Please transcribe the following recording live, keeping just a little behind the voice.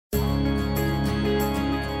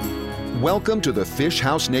Welcome to the Fish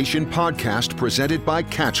House Nation podcast presented by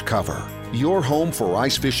Catch Cover, your home for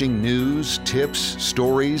ice fishing news, tips,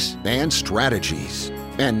 stories, and strategies.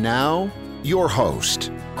 And now, your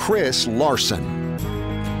host, Chris Larson.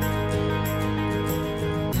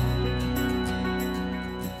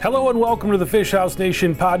 Hello and welcome to the Fish House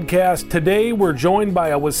Nation podcast. Today we're joined by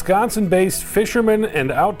a Wisconsin-based fisherman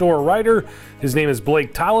and outdoor writer. His name is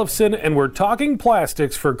Blake Tollefson, and we're talking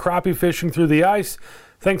plastics for crappie fishing through the ice.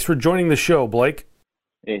 Thanks for joining the show, Blake.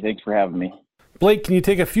 Hey, thanks for having me. Blake, can you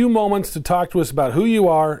take a few moments to talk to us about who you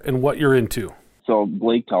are and what you're into? So,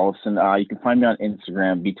 Blake Tollefson, you can find me on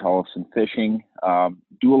Instagram, btollefsonfishing.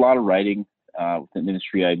 Do a lot of writing within the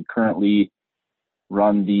industry. I currently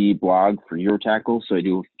run the blog for Eurotackle, so I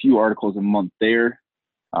do a few articles a month there.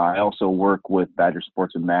 I also work with Badger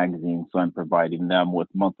Sportsman Magazine, so I'm providing them with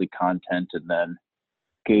monthly content and then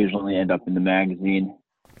occasionally end up in the magazine.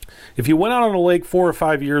 If you went out on a lake 4 or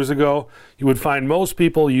 5 years ago, you would find most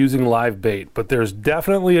people using live bait, but there's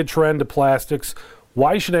definitely a trend to plastics.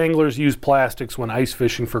 Why should anglers use plastics when ice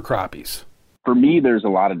fishing for crappies? For me, there's a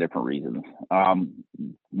lot of different reasons.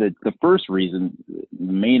 The first reason,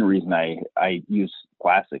 the main reason I use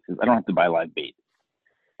plastics is I don't have to buy live bait.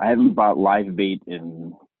 I haven't bought live bait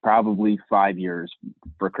in probably 5 years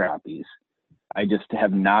for crappies. I just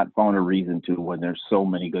have not found a reason to when there's so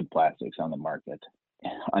many good plastics on the market.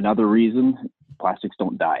 Another reason, plastics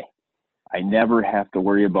don't die. I never have to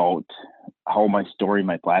worry about how am I storing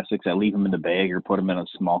my plastics. I leave them in the bag or put them in a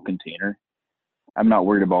small container. I'm not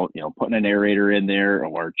worried about, putting an aerator in there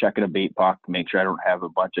or checking a bait box to make sure I don't have a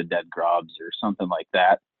bunch of dead grubs or something like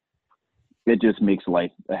that. It just makes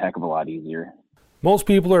life a heck of a lot easier. Most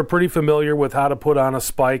people are pretty familiar with how to put on a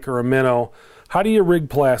spike or a minnow. How do you rig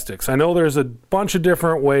plastics? I know there's a bunch of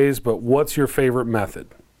different ways, but what's your favorite method?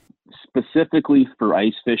 Specifically for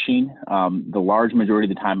ice fishing, the large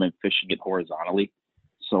majority of the time I'm fishing it horizontally.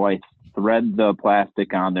 So I thread the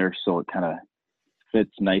plastic on there so it kind of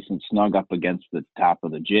fits nice and snug up against the top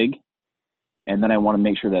of the jig. And then I want to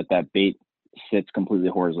make sure that that bait sits completely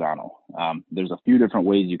horizontal. There's a few different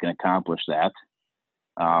ways you can accomplish that.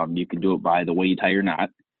 You can do it by the way you tie your knot.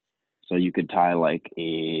 So you could tie like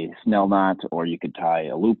a snell knot, or you could tie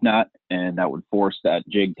a loop knot, and that would force that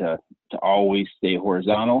jig to always stay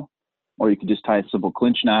horizontal. Or you could just tie a simple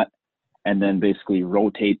clinch knot and then basically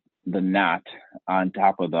rotate the knot on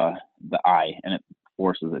top of the eye, and it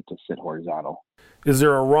forces it to sit horizontal. Is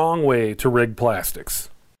there a wrong way to rig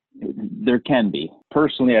plastics? There can be.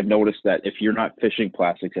 Personally, I've noticed that if you're not fishing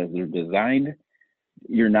plastics as they're designed,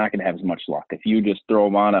 you're not going to have as much luck. If you just throw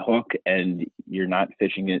them on a hook and you're not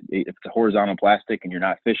fishing it, if it's a horizontal plastic and you're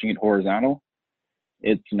not fishing it horizontal,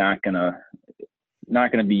 it's not going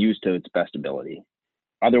to be used to its best ability.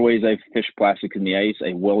 Other ways I fish plastics in the ice,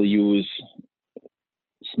 I will use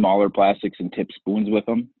smaller plastics and tip spoons with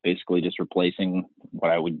them, basically just replacing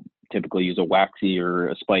what I would typically use a waxy or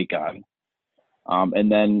a spike on.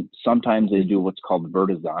 And then sometimes I do what's called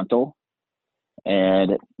vertical.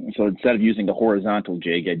 And so instead of using a horizontal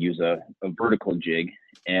jig, I'd use a vertical jig,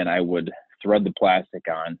 and I would thread the plastic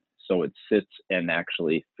on so it sits and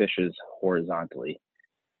actually fishes horizontally.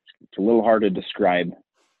 It's a little hard to describe,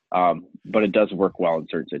 but it does work well in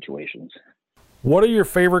certain situations. What are your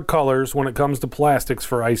favorite colors when it comes to plastics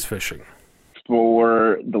for ice fishing?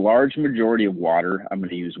 For the large majority of water, I'm going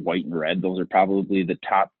to use white and red. Those are probably the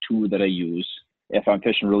top two that I use. If I'm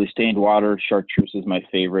fishing really stained water, chartreuse is my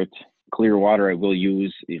favorite. Clear water, I will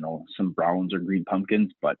use, some browns or green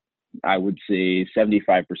pumpkins, but I would say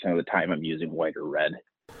 75% of the time I'm using white or red.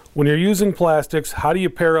 When you're using plastics, how do you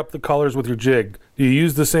pair up the colors with your jig? Do you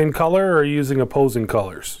use the same color or are you using opposing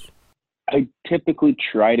colors? I typically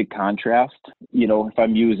try to contrast. If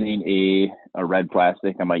I'm using a red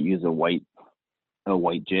plastic, I might use a white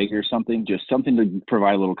jig or something, just something to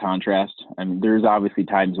provide a little contrast. I mean, there's obviously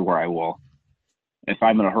times where I will, if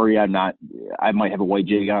I'm in a hurry, I might have a white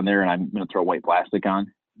jig on there and I'm going to throw white plastic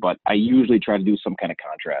on, but I usually try to do some kind of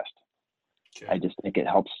contrast. Okay. I just think it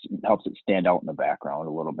helps it stand out in the background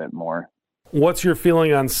a little bit more. What's your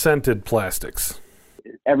feeling on scented plastics?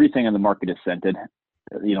 Everything on the market is scented.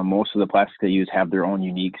 Most of the plastics they use have their own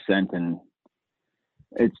unique scent, and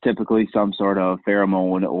it's typically some sort of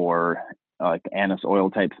pheromone or like anise oil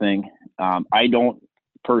type thing. I don't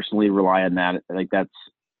personally rely on that. Like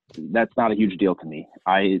that's not a huge deal to me.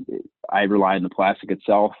 I rely on the plastic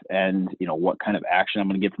itself and what kind of action I'm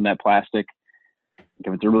going to get from that plastic.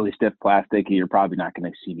 If it's a really stiff plastic, you're probably not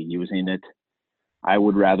going to see me using it. I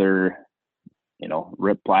would rather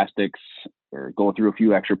rip plastics or go through a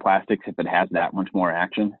few extra plastics if it has that much more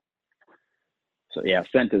action. So yeah,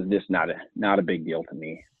 scent is just not a big deal to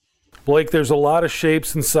me. Blake, there's a lot of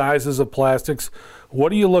shapes and sizes of plastics.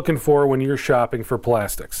 What are you looking for when you're shopping for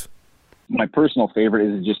plastics? My personal favorite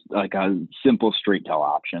is just like a simple straight tail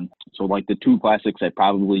option. So like the two plastics I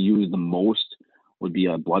probably use the most would be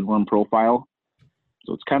a bloodworm profile.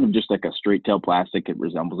 So it's kind of just like a straight tail plastic. It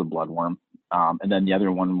resembles a bloodworm. And then the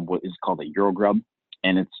other one is called a Euro Grub,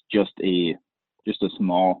 and it's just a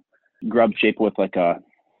small grub shape with like a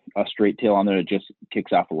straight tail on there. It just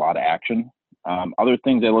kicks off a lot of action. Other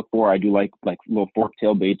things I look for, I do like little fork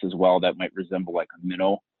tail baits as well that might resemble like a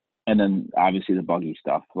minnow. And then obviously the buggy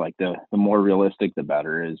stuff, like the more realistic, the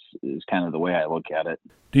better is kind of the way I look at it.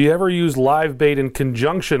 Do you ever use live bait in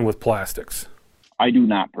conjunction with plastics? I do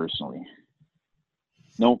not personally.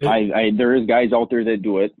 Nope. There is guys out there that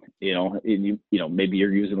do it, and maybe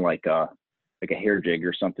you're using like a hair jig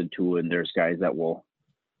or something too. And there's guys that will,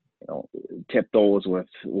 tip those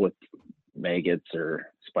with maggots or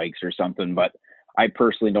spikes or something, but I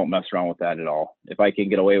personally don't mess around with that at all. If I can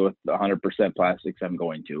get away with 100% plastics, I'm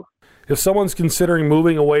going to. If someone's considering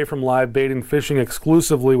moving away from live bait and fishing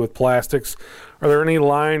exclusively with plastics, are there any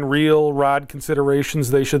line, reel, rod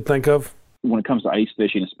considerations they should think of? When it comes to ice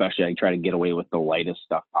fishing, especially, I try to get away with the lightest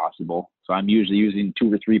stuff possible. So I'm usually using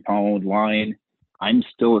 2 or 3 pound line. I'm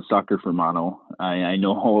still a sucker for mono. I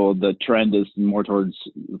know the trend is more towards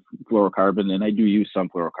fluorocarbon, and I do use some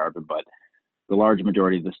fluorocarbon, but the large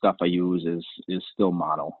majority of the stuff I use is still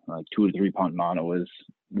mono. Like 2 to 3 pound mono is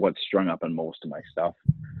what's strung up on most of my stuff.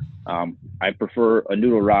 I prefer a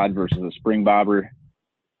noodle rod versus a spring bobber.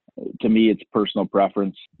 To me, it's personal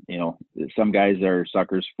preference. Some guys are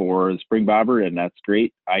suckers for the spring bobber, and that's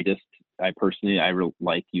great. I personally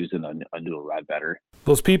like using a noodle rod better.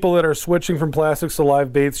 Those people that are switching from plastics to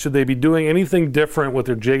live baits, should they be doing anything different with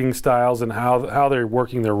their jigging styles and how they're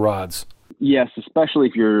working their rods? Yes, especially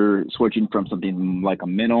if you're switching from something like a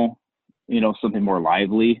minnow, something more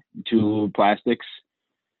lively to plastics,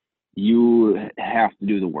 you have to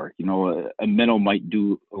do the work. A minnow might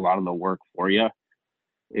do a lot of the work for you.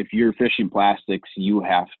 If you're fishing plastics, you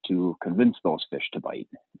have to convince those fish to bite.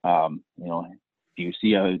 If you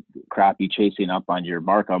see a crappie chasing up on your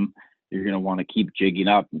Markham, you're going to want to keep jigging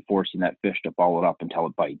up and forcing that fish to follow it up until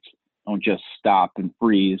it bites. Don't just stop and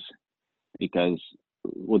freeze, because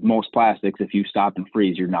with most plastics, if you stop and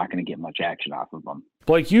freeze, you're not going to get much action off of them.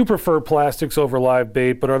 Blake, you prefer plastics over live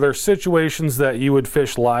bait, but are there situations that you would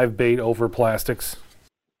fish live bait over plastics?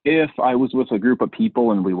 If I was with a group of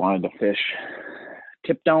people and we wanted to fish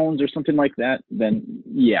tip downs or something like that, then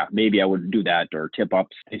yeah, maybe I would do that, or tip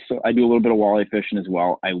ups. So I do a little bit of walleye fishing as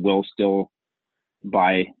well. I will still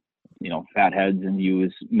buy, fat heads and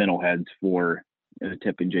use minnow heads for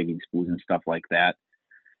tip and jigging spoons and stuff like that.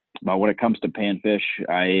 But when it comes to panfish,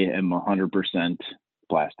 I am 100%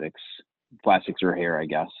 plastics. Plastics or hair, I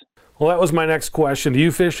guess. Well, that was my next question. Do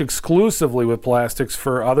you fish exclusively with plastics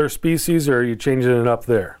for other species, or are you changing it up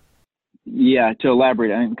there? Yeah, to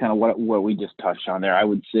elaborate on kind of what we just touched on there, I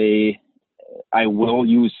would say I will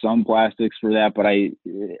use some plastics for that, but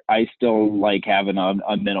I still like having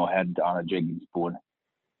a minnow head on a jigging spoon,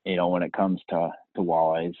 when it comes to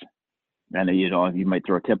walleyes. And, if you might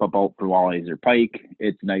throw a tip up out for walleyes or pike,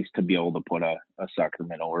 it's nice to be able to put a sucker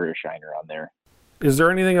minnow or a shiner on there. Is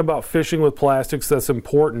there anything about fishing with plastics that's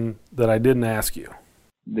important that I didn't ask you?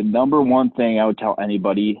 The number one thing I would tell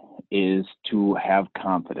anybody is to have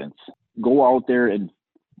confidence. Go out there and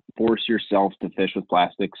force yourself to fish with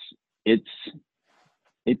plastics. It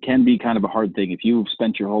can be kind of a hard thing. If you've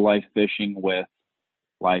spent your whole life fishing with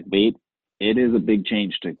live bait, it is a big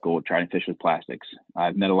change to go try and fish with plastics.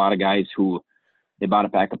 I've met a lot of guys who they bought a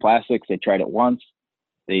pack of plastics, they tried it once,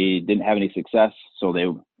 they didn't have any success, so they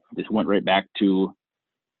just went right back to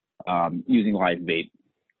using live bait.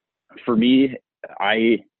 For me,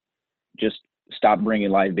 I just stopped bringing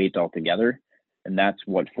live bait altogether, and that's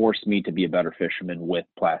what forced me to be a better fisherman with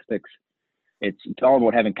plastics. It's all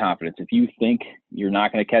about having confidence. If you think you're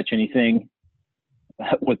not going to catch anything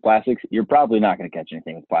with plastics, you're probably not going to catch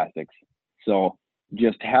anything with plastics. So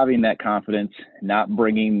just having that confidence, not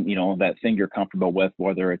bringing, that thing you're comfortable with,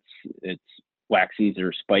 whether it's waxies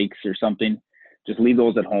or spikes or something, just leave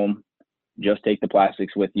those at home. Just take the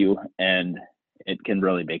plastics with you, and it can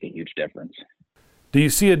really make a huge difference. Do you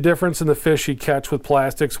see a difference in the fish you catch with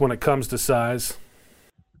plastics when it comes to size?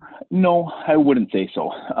 No, I wouldn't say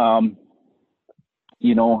so.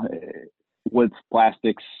 With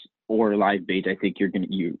plastics or live bait, I think you're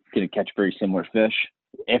gonna catch very similar fish.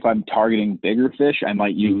 If I'm targeting bigger fish, I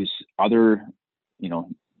might use other,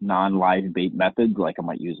 non-live bait methods. Like I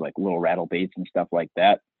might use like little rattle baits and stuff like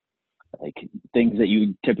that. Like things that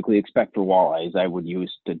you typically expect for walleyes, I would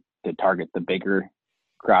use to target the bigger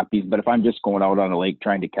crappies. But if I'm just going out on a lake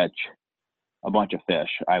trying to catch a bunch of fish,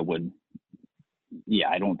 I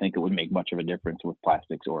don't think it would make much of a difference with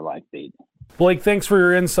plastics or live bait. Blake, thanks for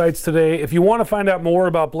your insights today. If you want to find out more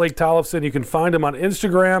about Blake Tollefson, you can find him on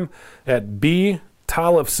Instagram at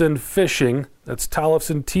B.Tollefson Fishing. That's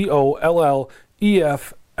Tollefson,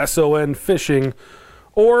 Tollefson Fishing.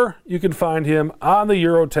 Or you can find him on the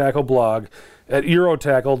Eurotackle blog at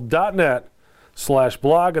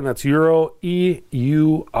eurotackle.net/blog, and that's Euro,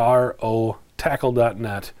 E-U-R-O,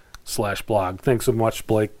 tackle.net/blog. Thanks so much,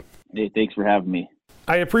 Blake. Hey, thanks for having me.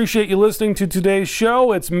 I appreciate you listening to today's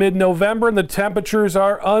show. It's mid-November and the temperatures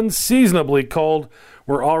are unseasonably cold.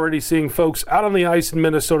 We're already seeing folks out on the ice in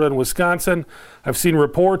Minnesota and Wisconsin. I've seen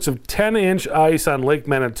reports of 10-inch ice on Lake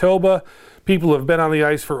Manitoba. People have been on the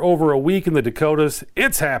ice for over a week in the Dakotas.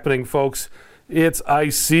 It's happening, folks. It's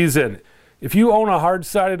ice season. If you own a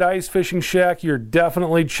hard-sided ice fishing shack, you're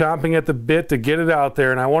definitely chomping at the bit to get it out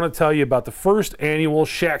there, and I want to tell you about the first annual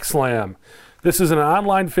Shack Slam. This is an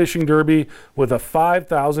online fishing derby with a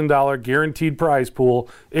 $5,000 guaranteed prize pool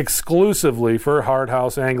exclusively for hard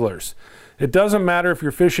house anglers. It doesn't matter if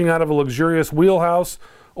you're fishing out of a luxurious wheelhouse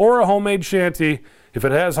or a homemade shanty. If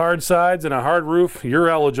it has hard sides and a hard roof, you're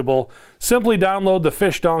eligible. Simply download the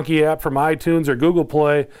Fish Donkey app from iTunes or Google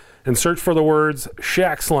Play and search for the words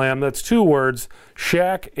Shack Slam. That's 2 words,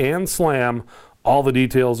 Shack and Slam. All the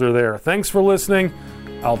details are there. Thanks for listening.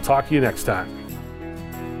 I'll talk to you next time.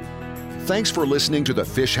 Thanks for listening to the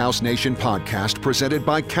Fish House Nation podcast presented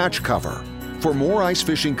by Catch Cover. For more ice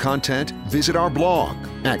fishing content, visit our blog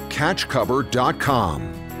at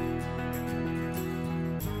catchcover.com.